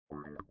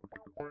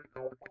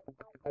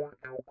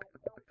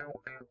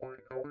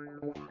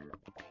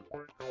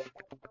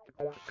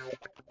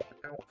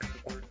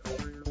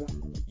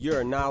You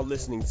are now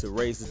listening to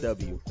Raise the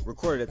W,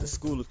 recorded at the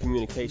School of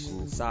Communication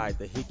inside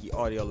the Hickey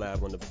Audio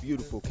Lab on the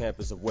beautiful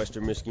campus of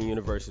Western Michigan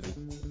University.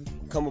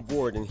 Come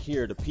aboard and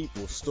hear the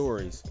people,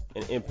 stories,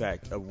 and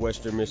impact of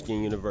Western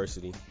Michigan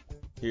University.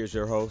 Here's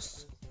your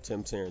host,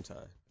 Tim Tarrantine.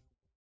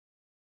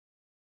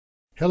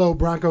 Hello,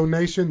 Bronco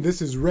Nation.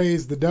 This is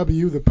Raise the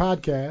W, the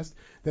podcast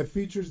that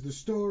features the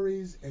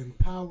stories and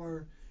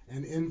power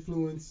and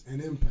influence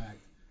and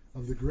impact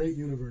of the great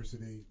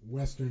university,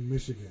 Western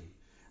Michigan.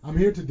 I'm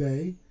here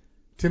today.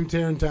 Tim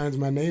Tarrantine's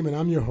my name, and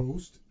I'm your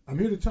host. I'm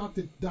here to talk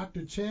to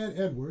Dr. Chad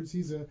Edwards.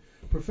 He's a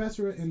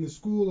professor in the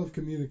School of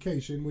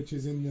Communication, which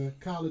is in the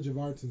College of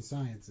Arts and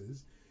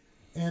Sciences.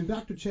 And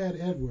Dr. Chad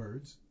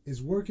Edwards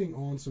is working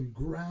on some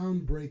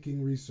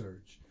groundbreaking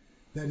research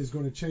that is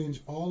going to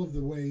change all of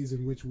the ways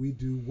in which we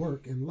do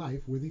work in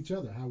life with each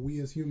other, how we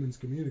as humans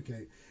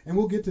communicate. And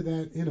we'll get to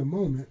that in a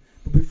moment.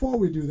 But before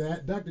we do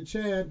that, Dr.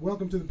 Chad,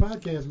 welcome to the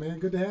podcast, man.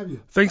 Good to have you.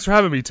 Thanks for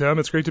having me, Tim.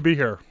 It's great to be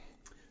here.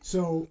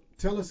 So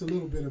tell us a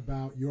little bit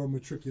about your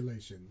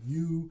matriculation.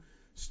 You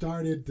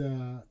started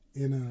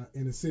in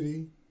a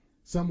city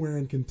somewhere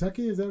in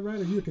Kentucky. Is that right?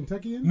 Are you a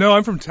Kentuckian? No,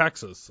 I'm from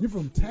Texas. You're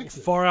from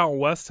Texas? Far out in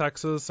West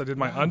Texas. I did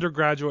my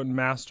undergraduate and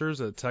master's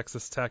at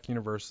Texas Tech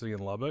University in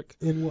Lubbock.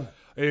 In what?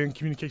 In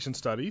communication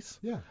studies.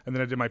 Yeah. And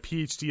then I did my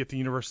PhD at the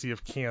University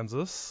of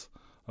Kansas.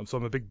 So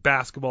I'm a big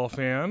basketball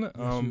fan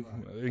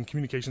in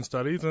communication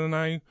studies. And then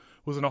I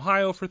was in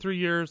Ohio for 3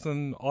 years.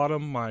 And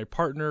Autumn, my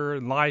partner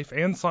in life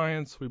and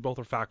science, we both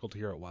are faculty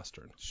here at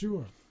Western.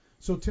 Sure.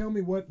 So tell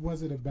me, what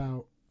was it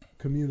about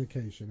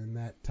communication and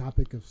that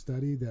topic of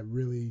study that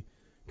really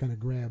kind of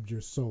grabbed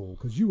your soul?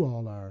 Because you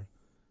all are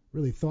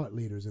really thought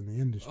leaders in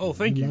the industry. Oh,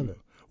 thank you. Love it.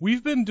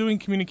 We've been doing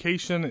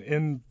communication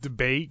in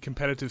debate,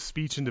 competitive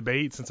speech and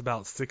debate since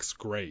about 6th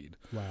grade.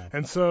 Wow.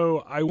 And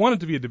so I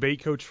wanted to be a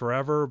debate coach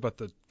forever, but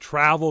the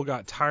travel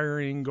got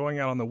tiring, going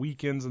out on the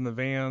weekends in the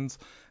vans.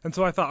 And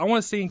so I thought, I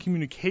want to stay in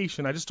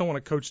communication. I just don't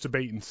want to coach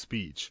debate and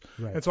speech.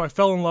 Right. And so I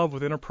fell in love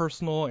with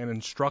interpersonal and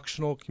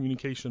instructional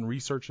communication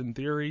research and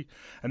theory,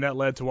 and that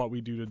led to what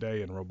we do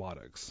today in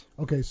robotics.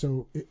 Okay,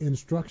 so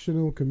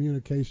instructional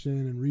communication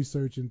and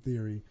research and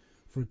theory.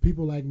 For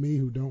people like me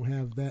who don't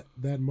have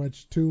that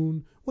much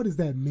tune, what does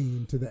that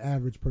mean to the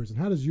average person?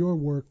 How does your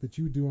work that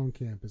you do on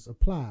campus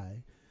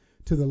apply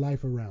to the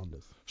life around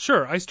us?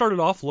 Sure. I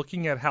started off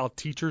looking at how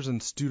teachers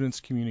and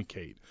students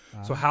communicate.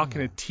 So how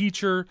can a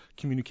teacher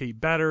communicate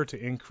better to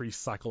increase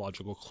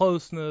psychological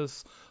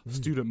closeness,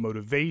 student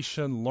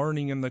motivation,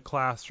 learning in the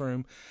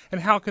classroom, and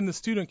how can the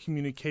student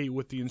communicate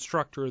with the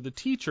instructor or the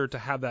teacher to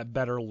have that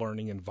better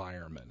learning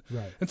environment?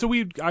 Right. And so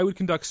I would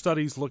conduct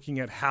studies looking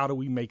at how do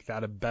we make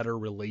that a better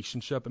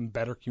relationship and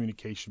better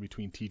communication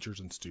between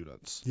teachers and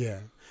students. Yeah.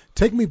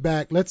 Take me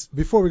back.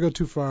 Before we go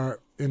too far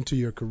into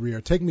your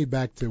career, take me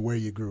back to where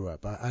you grew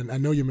up. I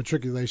know your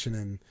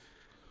matriculation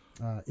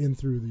in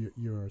through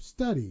your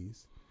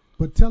studies,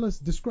 but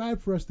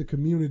describe for us the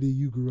community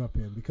you grew up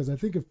in, because I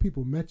think if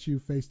people met you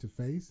face to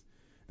face,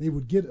 they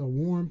would get a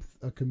warmth,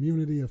 a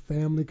community, a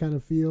family kind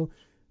of feel.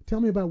 Tell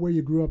me about where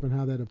you grew up and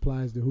how that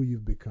applies to who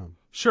you've become.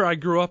 Sure. I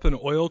grew up in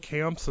oil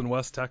camps in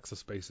West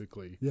Texas,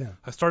 basically. Yeah.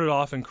 I started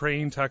off in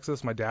Crane,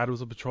 Texas. My dad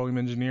was a petroleum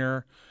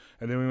engineer.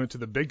 And then we went to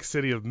the big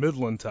city of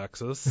Midland,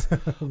 Texas.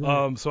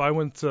 Right. So I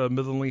went to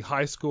Midland Lee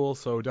High School,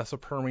 so Odessa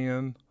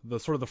Permian, the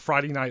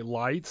Friday Night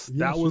Lights.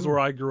 Yeah, that was sure. where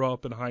I grew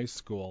up in high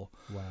school.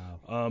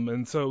 Wow.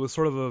 And so it was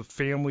sort of a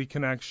family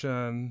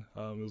connection.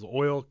 It was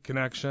oil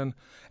connection.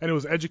 And it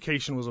was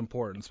education was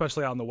important,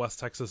 especially out in the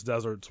West Texas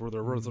deserts where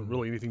there wasn't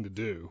really anything to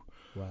do.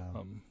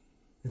 Wow.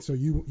 And so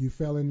you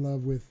fell in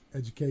love with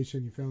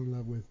education, you fell in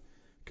love with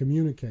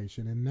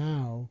communication, and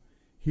now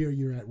here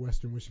you're at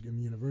Western Michigan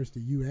University,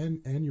 you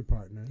and your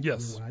partner,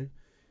 Yes. your wife.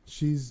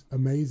 She's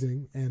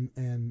amazing,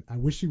 and I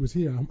wish she was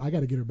here. I got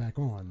to get her back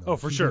on, though. Oh,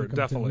 for She's sure, gonna come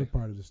definitely. tell her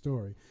part of the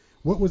story.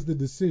 What was the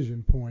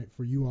decision point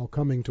for you all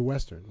coming to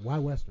Western? Why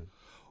Western?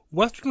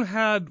 Western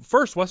had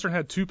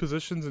 2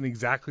 positions in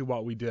exactly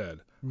what we did.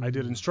 I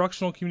did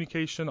instructional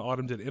communication.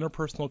 Autumn did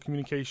interpersonal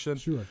communication.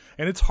 Sure.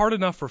 And it's hard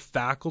enough for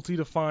faculty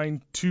to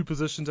find 2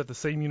 positions at the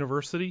same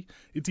university.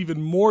 It's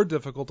even more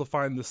difficult to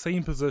find the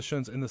same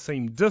positions in the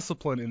same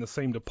discipline in the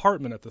same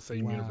department at the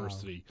same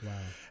university. Wow.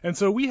 And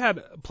so we had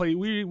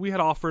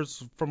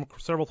offers from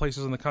several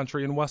places in the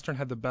country, and Western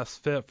had the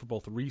best fit for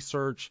both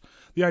research.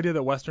 The idea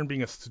that Western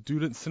being a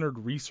student-centered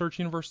research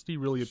university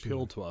really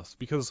appealed to us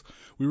because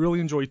we really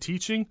enjoy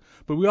teaching,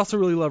 but we also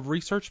really love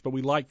research, but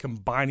we like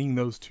combining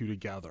those two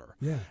together.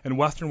 Yeah. And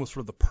Western was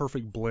sort of the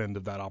perfect blend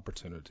of that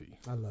opportunity.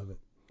 I love it.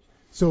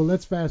 So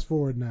let's fast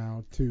forward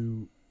now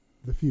to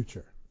the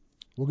future.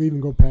 We'll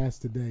even go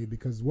past today,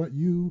 because what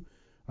you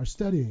are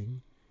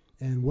studying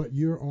and what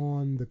you're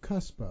on the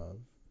cusp of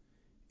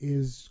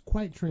is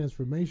quite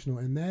transformational,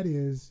 and that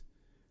is,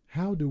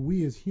 how do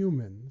we as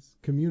humans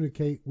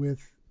communicate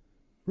with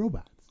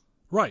robots?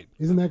 Right.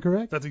 Isn't that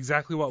correct? That's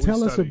exactly what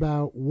Tell we us study.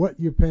 about what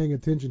you're paying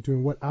attention to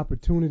and what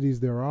opportunities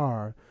there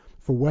are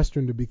for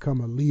Western to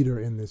become a leader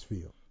in this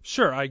field?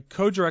 Sure. I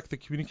co-direct the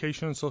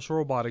Communication and Social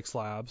Robotics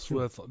Labs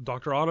with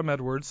Dr. Autumn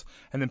Edwards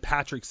and then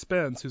Patrick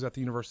Spence, who's at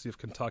the University of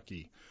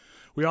Kentucky.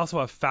 We also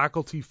have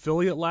faculty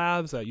affiliate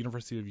labs at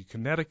University of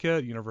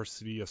Connecticut,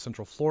 University of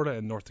Central Florida,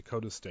 and North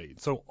Dakota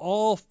State. So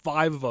all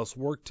 5 of us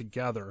work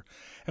together,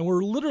 and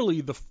we're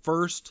literally the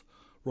first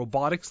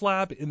robotics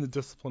lab in the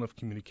discipline of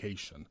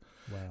communication.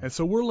 Wow. And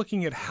so we're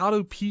looking at how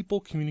do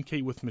people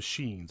communicate with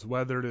machines,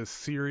 whether it is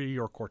Siri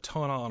or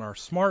Cortana on our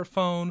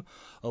smartphone,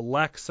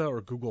 Alexa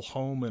or Google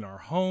Home in our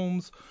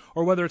homes,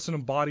 or whether it's an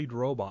embodied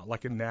robot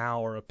like a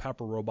Now or a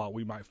Pepper robot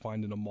we might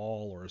find in a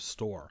mall or a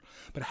store.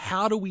 But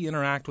how do we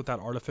interact with that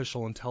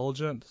artificial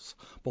intelligence,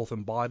 both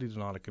embodied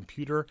and on a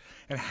computer,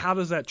 and how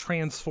does that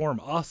transform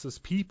us as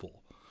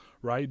people?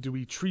 Right? Do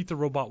we treat the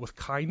robot with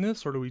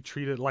kindness, or do we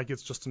treat it like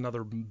it's just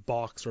another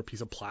box or a piece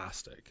of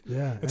plastic?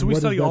 Yeah. And so we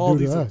study all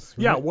these. Us,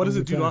 right? Yeah. What does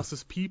All it do the to time. us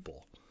as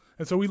people?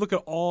 And so we look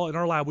at in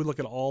our lab, we look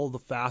at all the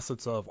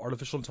facets of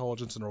artificial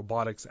intelligence and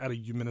robotics at a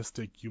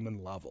humanistic,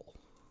 human level.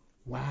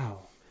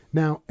 Wow.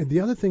 Now,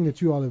 the other thing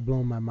that you all have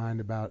blown my mind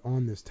about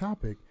on this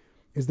topic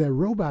is that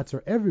robots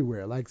are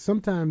everywhere. Like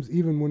sometimes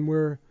even when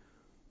we're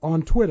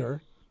on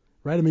Twitter,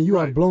 right? I mean, you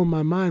all have blown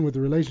my mind with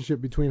the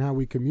relationship between how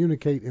we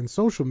communicate in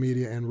social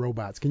media and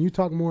robots. Can you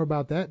talk more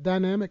about that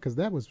dynamic? Because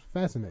that was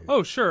fascinating.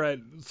 Oh, sure.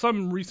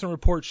 Some recent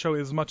reports show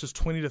as much as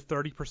 20 to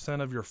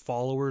 30% of your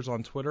followers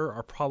on Twitter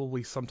are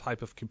probably some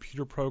type of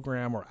computer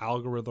program or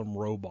algorithm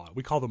robot.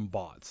 We call them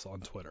bots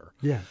on Twitter.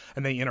 Yeah.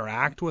 And they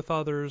interact with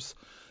others.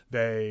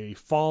 They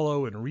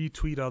follow and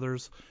retweet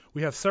others.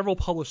 We have several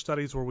published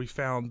studies where we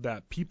found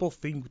that people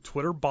think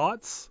Twitter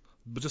bots,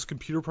 but just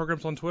computer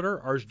programs on Twitter,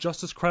 are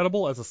just as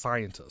credible as a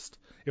scientist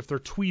if they're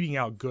tweeting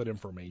out good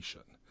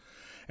information.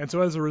 And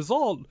so as a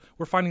result,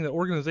 we're finding that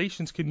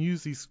organizations can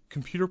use these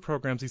computer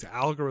programs, these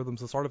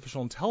algorithms, this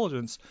artificial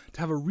intelligence to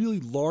have a really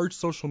large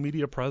social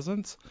media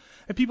presence,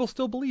 and people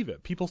still believe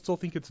it. People still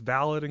think it's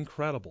valid and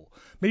credible.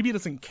 Maybe it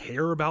doesn't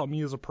care about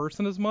me as a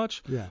person as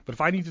much, but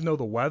if I need to know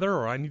the weather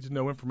or I need to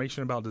know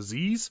information about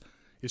disease,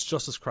 it's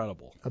just as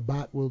credible. A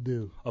bot will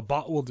do. A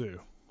bot will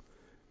do.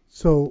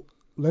 So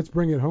let's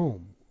bring it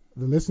home.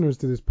 The listeners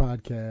to this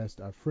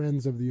podcast are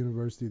friends of the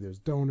university. There's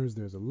donors,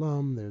 there's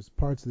alum, there's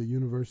parts of the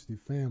university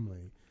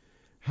family.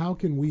 How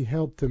can we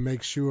help to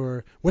make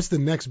sure, what's the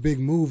next big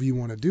move you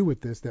want to do with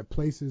this that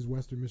places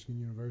Western Michigan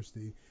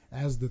University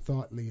as the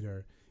thought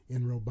leader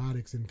in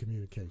robotics and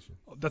communication?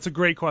 That's a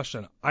great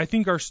question. I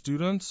think our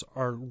students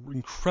are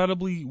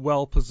incredibly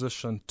well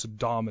positioned to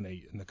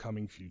dominate in the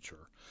coming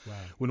future. Wow.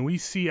 When we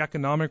see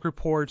economic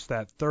reports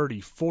that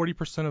 30,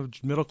 40%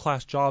 of middle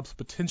class jobs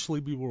potentially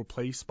be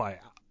replaced by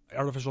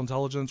artificial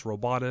intelligence,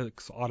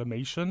 robotics,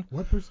 automation.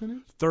 What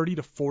percentage? 30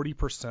 to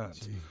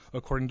 40%,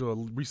 according to a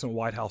recent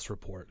White House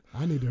report.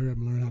 I need to hurry up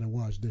and learn how to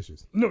wash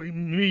dishes. No,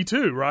 me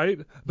too, right?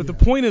 But the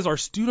point is our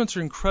students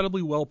are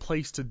incredibly well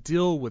placed to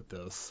deal with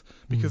this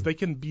because they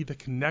can be the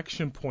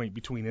connection point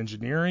between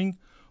engineering,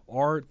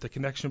 art, the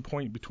connection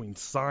point between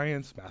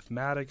science,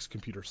 mathematics,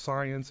 computer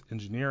science,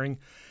 engineering,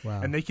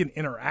 and they can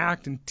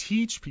interact and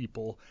teach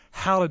people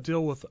how to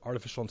deal with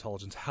artificial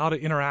intelligence, how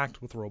to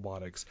interact with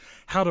robotics,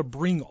 how to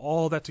bring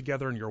all that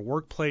together in your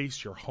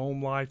workplace, your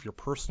home life, your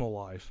personal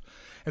life.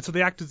 And so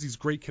they act as these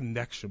great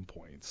connection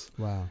points.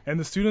 Wow. And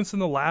the students in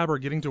the lab are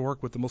getting to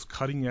work with the most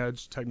cutting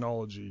edge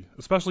technology,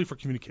 especially for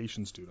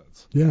communication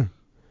students. Yeah.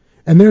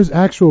 And there's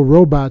actual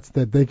robots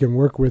that they can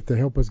work with to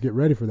help us get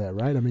ready for that,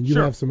 right? I mean, you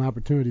have some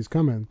opportunities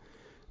coming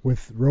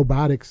with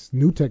robotics,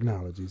 new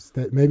technologies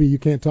that maybe you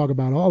can't talk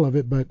about all of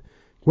it, but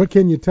what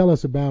can you tell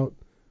us about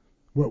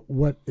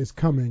what is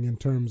coming in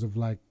terms of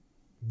like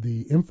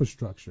the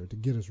infrastructure to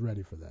get us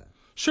ready for that?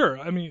 Sure.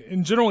 I mean,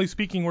 and generally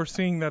speaking, we're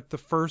seeing that the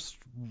first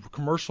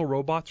commercial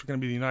robots are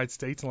going to be in the United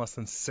States in less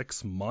than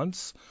 6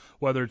 months,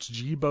 whether it's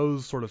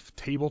Jibo's sort of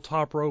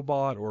tabletop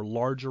robot or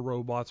larger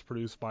robots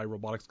produced by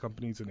robotics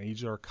companies in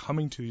Asia are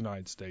coming to the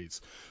United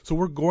States. So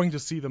we're going to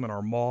see them in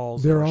our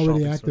malls. They're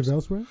already active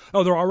elsewhere?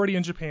 Oh, they're already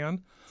in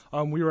Japan.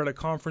 We were at a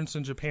conference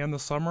in Japan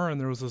this summer, and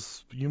there was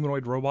this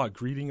humanoid robot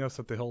greeting us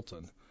at the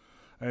Hilton.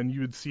 And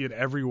you would see it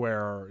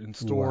everywhere in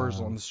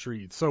stores on the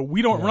street. So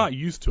we're not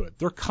used to it.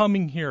 They're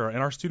coming here, and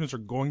our students are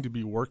going to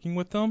be working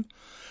with them.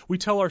 We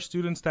tell our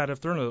students that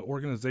if they're in an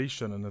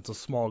organization and it's a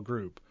small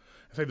group,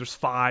 say there's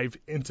 5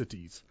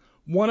 entities,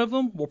 one of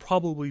them will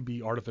probably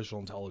be artificial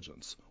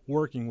intelligence,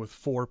 working with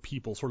 4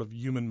 people, sort of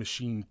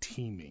human-machine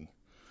teaming.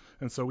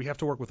 And so we have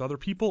to work with other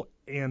people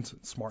and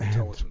smart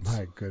intelligence.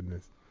 My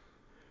goodness.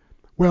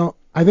 Well,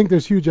 I think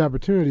there's huge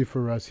opportunity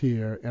for us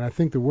here, and I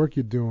think the work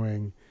you're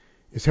doing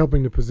is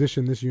helping to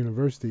position this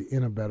university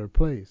in a better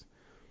place.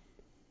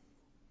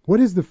 What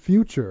is the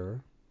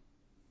future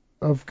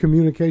of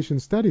communication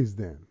studies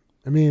then?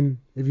 I mean,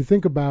 if you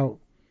think about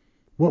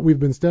what we've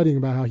been studying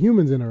about how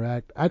humans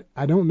interact,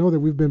 I don't know that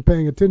we've been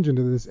paying attention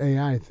to this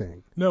AI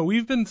thing. No,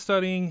 we've been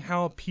studying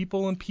how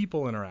people and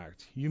people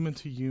interact, human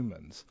to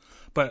humans.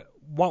 But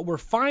what we're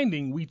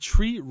finding, we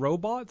treat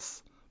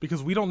robots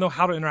because we don't know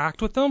how to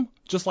interact with them,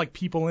 just like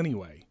people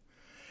anyway.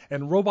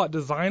 And robot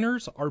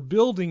designers are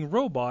building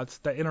robots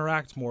that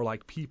interact more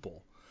like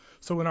people.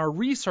 So in our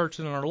research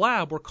and in our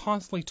lab, we're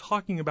constantly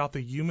talking about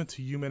the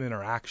human-to-human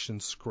interaction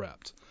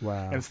script.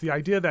 Wow. And it's the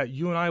idea that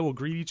you and I will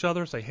greet each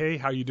other, say, hey,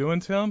 how you doing,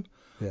 Tim?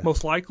 Yeah.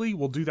 Most likely,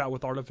 we'll do that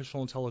with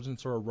artificial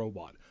intelligence or a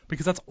robot,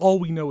 because that's all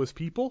we know as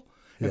people.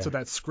 And Yeah. so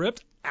that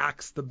script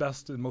acts the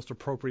best and most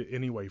appropriate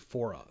anyway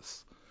for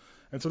us.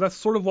 And so that's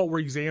sort of what we're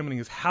examining,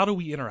 is how do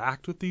we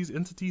interact with these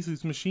entities,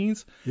 these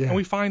machines? Yeah. And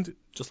we find,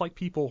 just like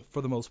people,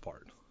 for the most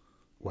part.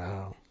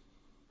 Wow.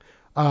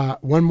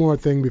 One more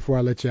thing before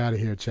I let you out of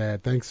here,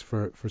 Chad. Thanks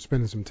for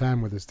spending some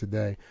time with us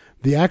today.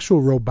 The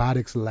actual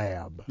robotics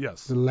lab,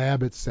 Yes. the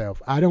lab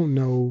itself, I don't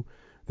know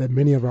that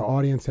many of our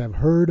audience have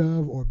heard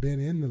of or been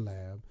in the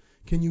lab.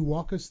 Can you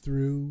walk us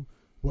through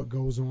what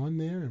goes on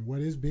there and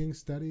what is being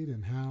studied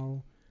and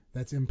how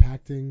that's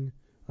impacting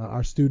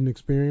our student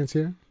experience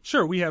here?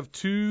 Sure. We have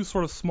two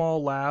sort of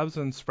small labs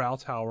in Sproul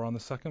Tower on the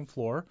second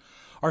floor.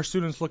 Our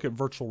students look at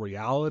virtual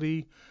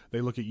reality.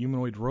 They look at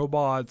humanoid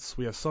robots.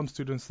 We have some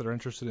students that are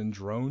interested in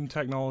drone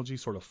technology,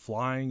 sort of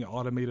flying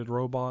automated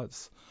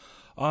robots.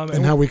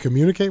 And how we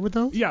communicate with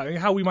those? Yeah, and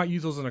how we might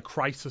use those in a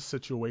crisis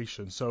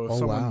situation. So if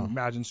someone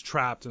imagines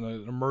trapped in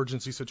an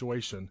emergency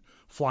situation,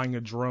 flying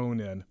a drone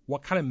in,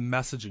 what kind of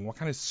messaging, what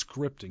kind of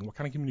scripting, what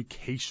kind of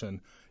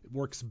communication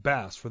works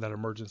best for that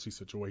emergency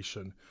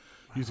situation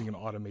using an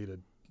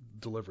automated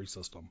delivery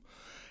system.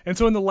 And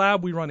so in the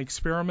lab, we run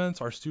experiments.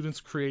 Our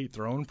students create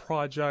their own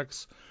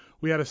projects.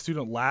 We had a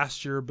student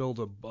last year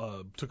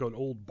took an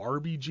old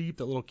Barbie Jeep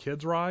that little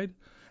kids ride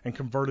and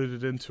converted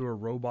it into a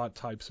robot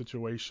type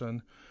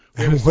situation.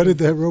 What did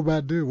that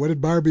robot do? What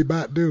did Barbie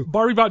Bot do?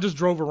 Barbie Bot just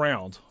drove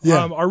around.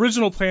 Yeah. Our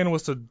original plan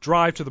was to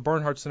drive to the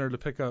Bernhardt Center to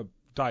pick up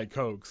Diet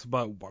Cokes,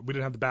 but we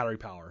didn't have the battery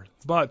power.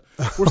 But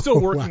we're still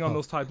working on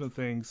those types of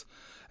things.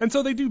 And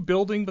so they do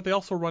building, but they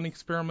also run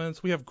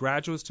experiments. We have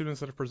graduate students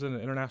that have presented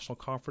at international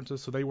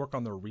conferences, so they work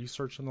on their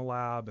research in the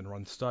lab and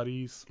run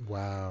studies.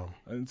 Wow.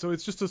 And so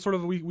it's just a sort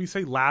of, we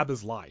say lab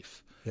is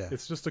life. Yeah.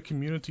 It's just a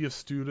community of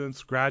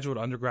students, graduate,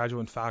 undergraduate,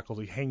 and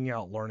faculty hanging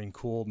out, learning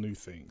cool new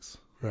things.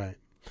 Right.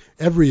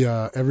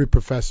 Every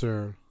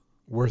professor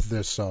worth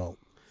their salt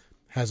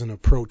has an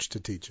approach to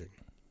teaching,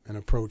 an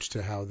approach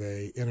to how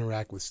they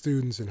interact with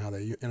students and how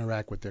they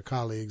interact with their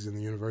colleagues in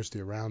the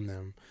university around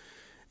them.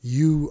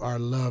 You are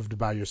loved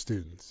by your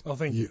students. Oh,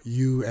 thank you.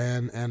 You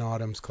and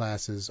Autumn's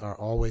classes are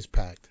always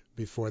packed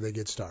before they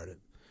get started.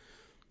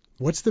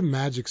 What's the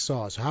magic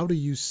sauce? How do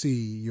you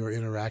see your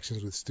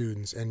interactions with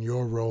students and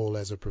your role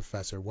as a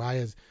professor?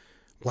 Why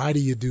do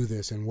you do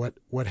this, and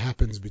what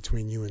happens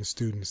between you and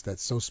students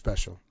that's so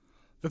special?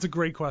 That's a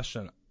great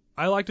question.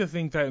 I like to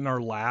think that in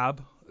our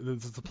lab,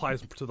 this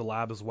applies to the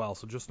lab as well,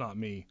 so just not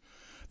me,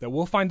 that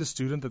we'll find a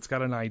student that's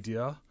got an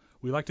idea.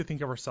 We like to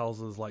think of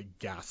ourselves as like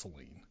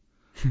gasoline.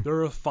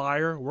 They're a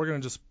fire. We're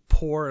going to just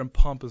pour and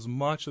pump as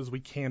much as we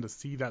can to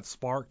see that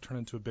spark turn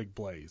into a big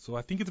blaze. So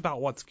I think it's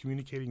about what's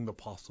communicating the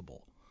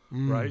possible,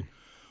 right?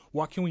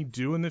 What can we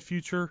do in the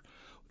future?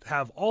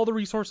 Have all the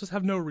resources,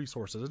 have no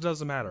resources. It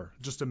doesn't matter.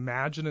 Just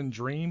imagine and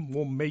dream.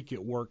 We'll make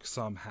it work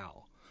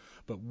somehow.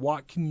 But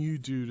what can you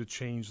do to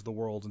change the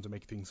world and to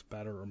make things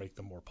better or make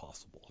them more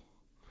possible?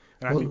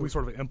 And I think we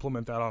sort of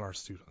implement that on our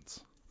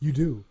students. You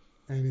do.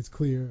 And it's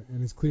clear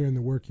in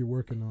the work you're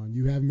working on.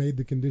 You have made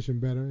the condition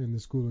better in the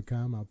School of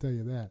Com, I'll tell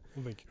you that.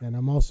 Well, thank you. And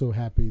I'm also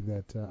happy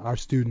that our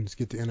students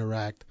get to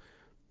interact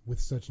with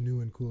such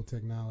new and cool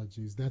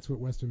technologies. That's what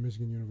Western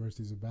Michigan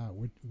University is about.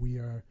 We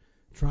are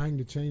trying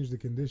to change the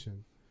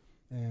condition.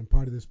 And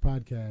part of this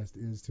podcast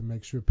is to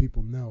make sure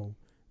people know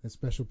that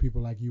special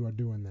people like you are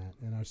doing that,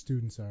 and our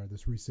students are the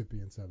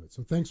recipients of it.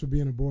 So thanks for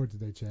being aboard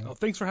today, Chad. Oh,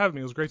 thanks for having me.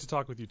 It was great to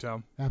talk with you,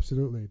 Tom.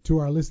 Absolutely. To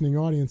our listening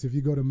audience, if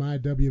you go to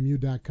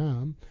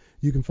mywmu.com,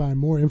 you can find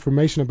more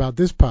information about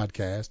this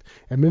podcast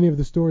and many of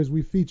the stories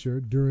we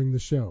feature during the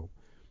show.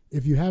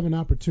 If you have an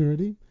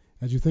opportunity,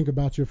 as you think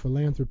about your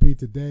philanthropy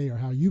today or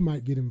how you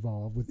might get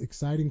involved with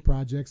exciting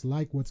projects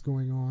like what's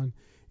going on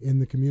in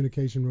the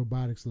Communication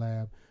Robotics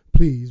Lab,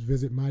 please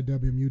visit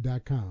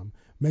mywmu.com.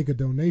 Make a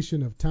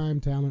donation of time,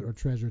 talent, or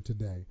treasure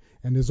today.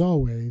 And as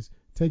always,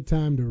 take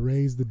time to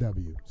raise the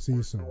W. See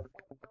you soon.